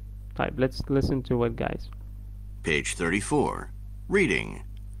 اوكي طيب let's listen to it guys. Page 34. Reading.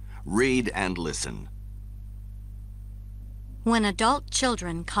 Read and listen. When adult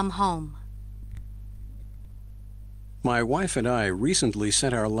children come home. My wife and I recently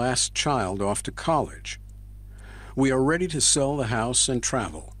sent our last child off to college. We are ready to sell the house and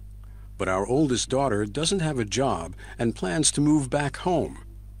travel, but our oldest daughter doesn't have a job and plans to move back home.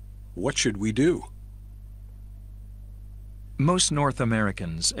 What should we do? Most North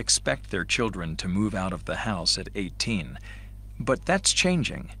Americans expect their children to move out of the house at 18, but that's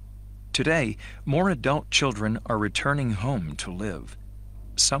changing. Today, more adult children are returning home to live.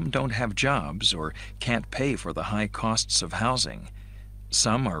 Some don't have jobs or can't pay for the high costs of housing.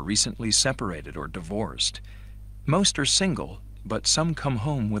 Some are recently separated or divorced. Most are single, but some come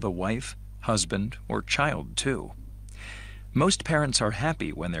home with a wife, husband, or child too. Most parents are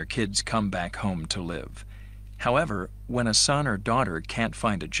happy when their kids come back home to live. However, when a son or daughter can't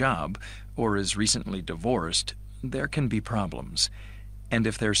find a job or is recently divorced, there can be problems. And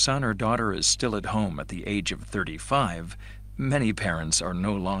if their son or daughter is still at home at the age of 35, many parents are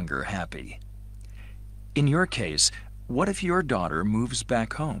no longer happy. In your case, what if your daughter moves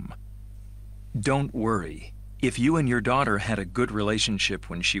back home? Don't worry. If you and your daughter had a good relationship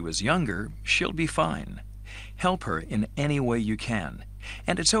when she was younger, she'll be fine. Help her in any way you can.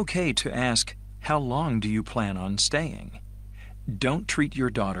 And it's okay to ask, how long do you plan on staying? Don't treat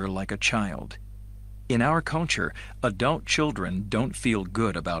your daughter like a child. In our culture, adult children don't feel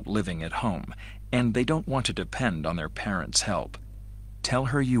good about living at home, and they don't want to depend on their parents' help. Tell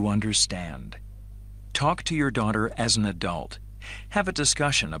her you understand. Talk to your daughter as an adult. Have a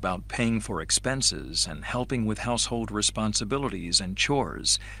discussion about paying for expenses and helping with household responsibilities and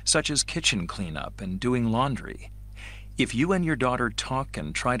chores, such as kitchen cleanup and doing laundry. If you and your daughter talk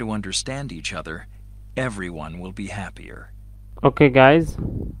and try to understand each other, everyone will be happier. Okay guys,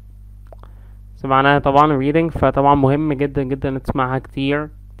 سمعناها طبعا reading، فطبعا مهم جدا جدا تسمعها كتير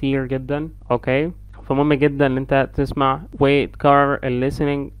كتير جدا. اوكي، فمهم جدا ان انت تسمع وتكرر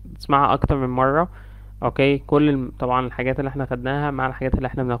listening، تسمعها اكتر من مرة. اوكي، كل طبعا الحاجات اللي احنا خدناها مع الحاجات اللي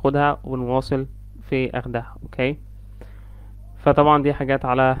احنا بناخدها ونواصل في اخدها. اوكي، فطبعا دي حاجات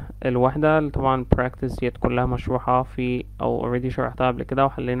على الوحدة. طبعا practice ديت كلها مشروحة في او already شرحتها قبل كده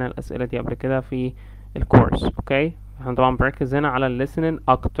وحلينا الاسئلة دي قبل كده في الكورس. اوكي، احنا طبعا بركز هنا على listening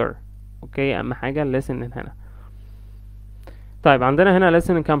اكتر. اوكي، اهم حاجة listening هنا. طيب عندنا هنا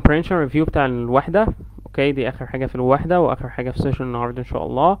listening comprehension review بتاع الوحدة. اوكي، دي اخر حاجة في الوحدة واخر حاجة في سيشن النهاردة ان شاء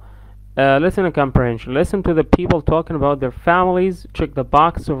الله. Listening comprehension. Listen to the people talking about their families. Check the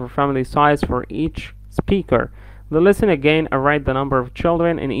box over family size for each speaker. Then listen again and write the number of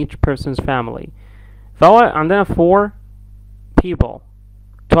children in each person's family. فهو عندنا 4 people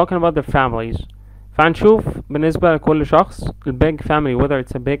talking about their families. فهنشوف بالنسبة لكل شخص ال big family, whether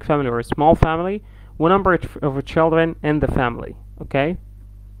it's a big family or a small family, what number of children in the family. Okay?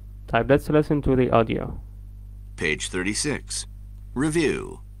 طيب, let's listen to the audio. Page 36.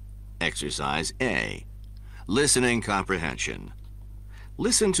 Review. Exercise A. Listening comprehension.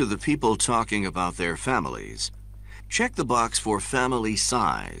 Listen to the people talking about their families. Check the box for family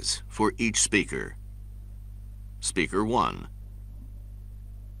size for each speaker. Speaker 1.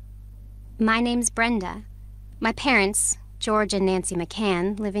 My name's Brenda. My parents, George and Nancy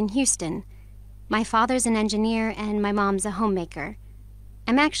McCann, live in Houston. My father's an engineer and my mom's a homemaker.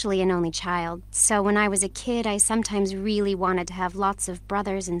 I'm actually an only child, so when I was a kid, I sometimes really wanted to have lots of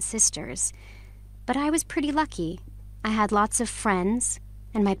brothers and sisters. But I was pretty lucky. I had lots of friends,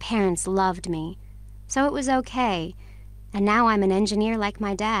 and my parents loved me. So it was okay. And now I'm an engineer like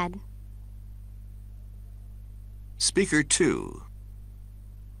my dad. Speaker 2.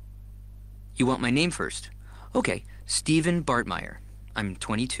 You want my name first? Okay, Stephen Bartmeyer. I'm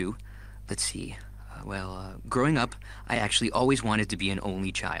 22. Let's see. Growing up, I actually always wanted to be an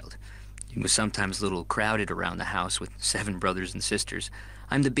only child. It was sometimes a little crowded around the house with 7 brothers and sisters.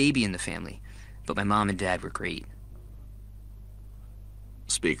 I'm the baby in the family, but my mom and dad were great.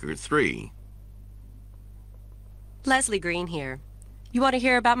 Speaker 3. Leslie Green here. You want to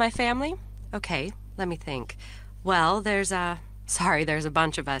hear about my family? Okay, let me think. Well, there's a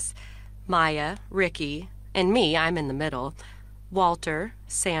bunch of us. Maya, Ricky, and me, I'm in the middle. Walter,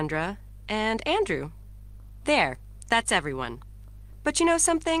 Sandra, and Andrew. There, that's everyone. But you know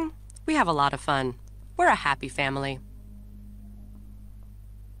something? We have a lot of fun. We're a happy family.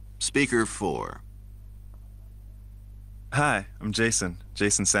 Speaker 4. Hi, I'm Jason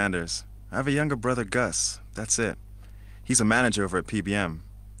Sanders. I have a younger brother, Gus. That's it. He's a manager over at PBM.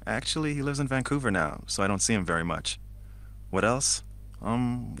 Actually, he lives in Vancouver now, so I don't see him very much. What else?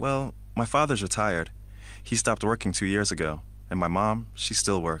 My father's retired. He stopped working 2 years ago, and my mom, she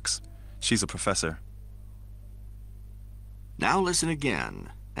still works. She's a professor. Now listen again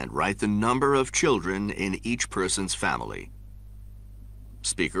and write the number of children in each person's family.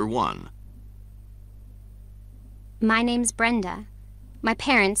 Speaker 1. My name's Brenda. My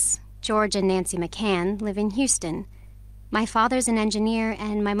parents, George and Nancy McCann, live in Houston. My father's an engineer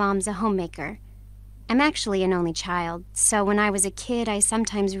and my mom's a homemaker. I'm actually an only child, so when I was a kid, I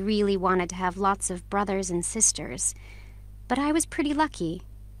sometimes really wanted to have lots of brothers and sisters. But I was pretty lucky.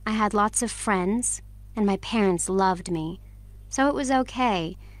 I had lots of friends, and my parents loved me. So it was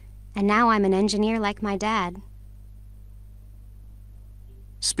okay. And now I'm an engineer like my dad.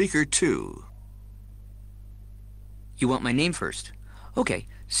 Speaker 2. You want my name first? Okay,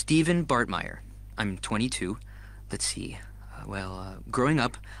 Stephen Bartmeyer. I'm 22. Let's see. Growing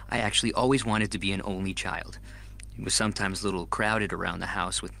up, I actually always wanted to be an only child. It was sometimes a little crowded around the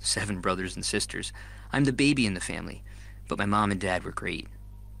house with 7 brothers and sisters. I'm the baby in the family, but my mom and dad were great.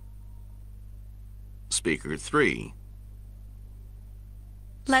 Speaker 3.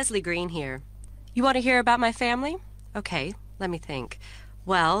 Leslie Green here. You want to hear about my family? Okay, let me think.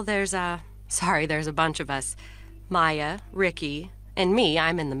 Well, there's a bunch of us. Maya, Ricky, and me,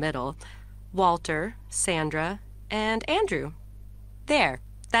 I'm in the middle. Walter, Sandra, and Andrew. There,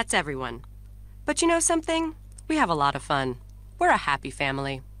 that's everyone. But you know something? We have a lot of fun. We're a happy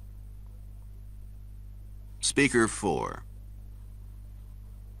family. Speaker 4.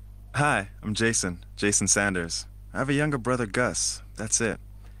 Hi, I'm Jason Sanders. I have a younger brother, Gus. That's it.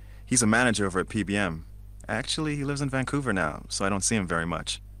 He's a manager over at PBM. Actually, he lives in Vancouver now, so I don't see him very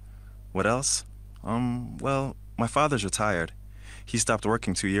much. What else? Well, my father's retired. He stopped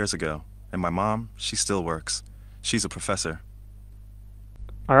working 2 years ago. And my mom, she still works. She's a professor.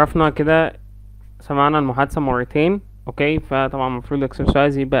 عرفنا كده، سمعنا المحادثة مرتين. اوكي، فطبعا المفروض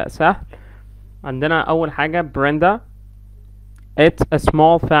الاكسرسايز يبقى سهل. عندنا أول حاجة بريندا. It's a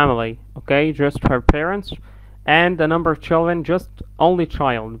small family. Okay, just her parents and the number of children, just only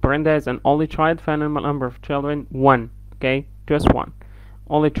child. Brenda is an only child, فأنا number of children 1. Okay, just 1.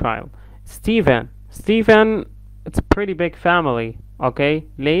 Only child. Stephen, it's a pretty big family. Okay,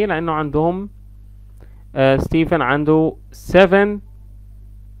 ليه؟ لأنه عندهم Stephen عنده 7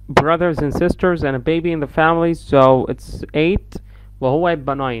 brothers and sisters and a baby in the family, so it's 8. وهو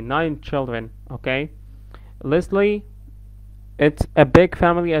يبقى 9 children. Okay, Leslie, it's a big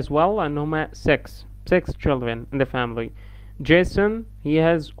family as well, and هما 6 children in the family. Jason, he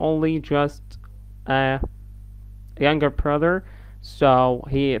has only just a younger brother, so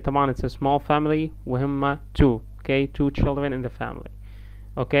طبعا it's a small family وهما 2. Okay, 2 children in the family.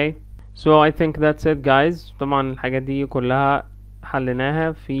 Okay, so I think that's it guys. طبعا الحاجات دي كلها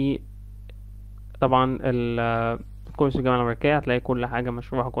حليناها في طبعا الكورس الجامعة الأمريكية. هتلاقي كل حاجة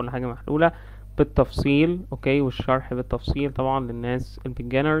مشروحة، كل حاجة محلولة بالتفصيل. اوكي، والشرح بالتفصيل طبعا للناس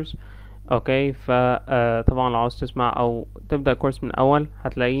البيجنرز. اوكي، فطبعا لو عاوز تسمع او تبدأ كورس من الاول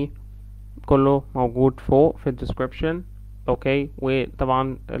هتلاقيه كله موجود فوق في الديسكريبشن. اوكي،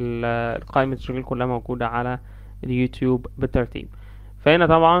 وطبعا قائمة التشغيل كلها موجودة على اليوتيوب بالترتيب. فهنا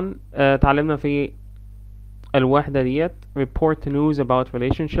طبعا اتعلمنا في الوحدة ديت report news about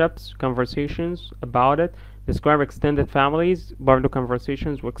relationships, conversations about it, describe extended families، برضو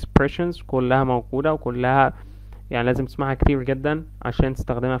conversations و expressions كلها موجودة وكلها يعني لازم تسمعها كتير جدا عشان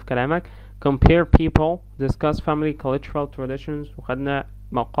تستخدمها في كلامك. compare people, discuss family cultural traditions، وخدنا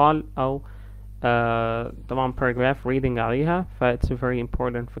مقال أو طبعا paragraph reading عليها. it's very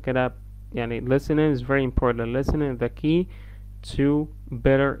important في كده يعني listening is very important. Listening is the key to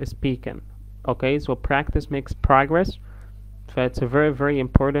better speaking. Okay, so practice makes progress. it's very very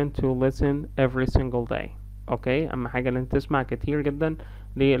important to listen every single day. Okay, أهم حاجة إن أنت تسمع كتير جدا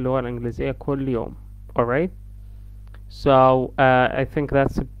للغة الإنجليزية كل يوم. Alright, so I think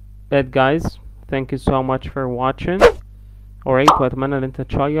that's it guys. Thank you so much for watching. Alright, وأتمنى إن أنت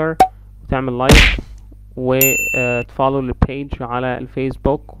تشير وتعمل لايك وتفولو البيج على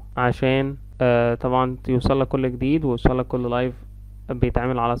الفيسبوك عشان طبعا يوصلك كل جديد ويوصلك كل لايف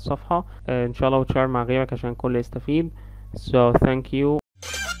بيتعمل على الصفحة. ان شاء الله وتشير مع غيرك عشان الكل يستفيد. So thank you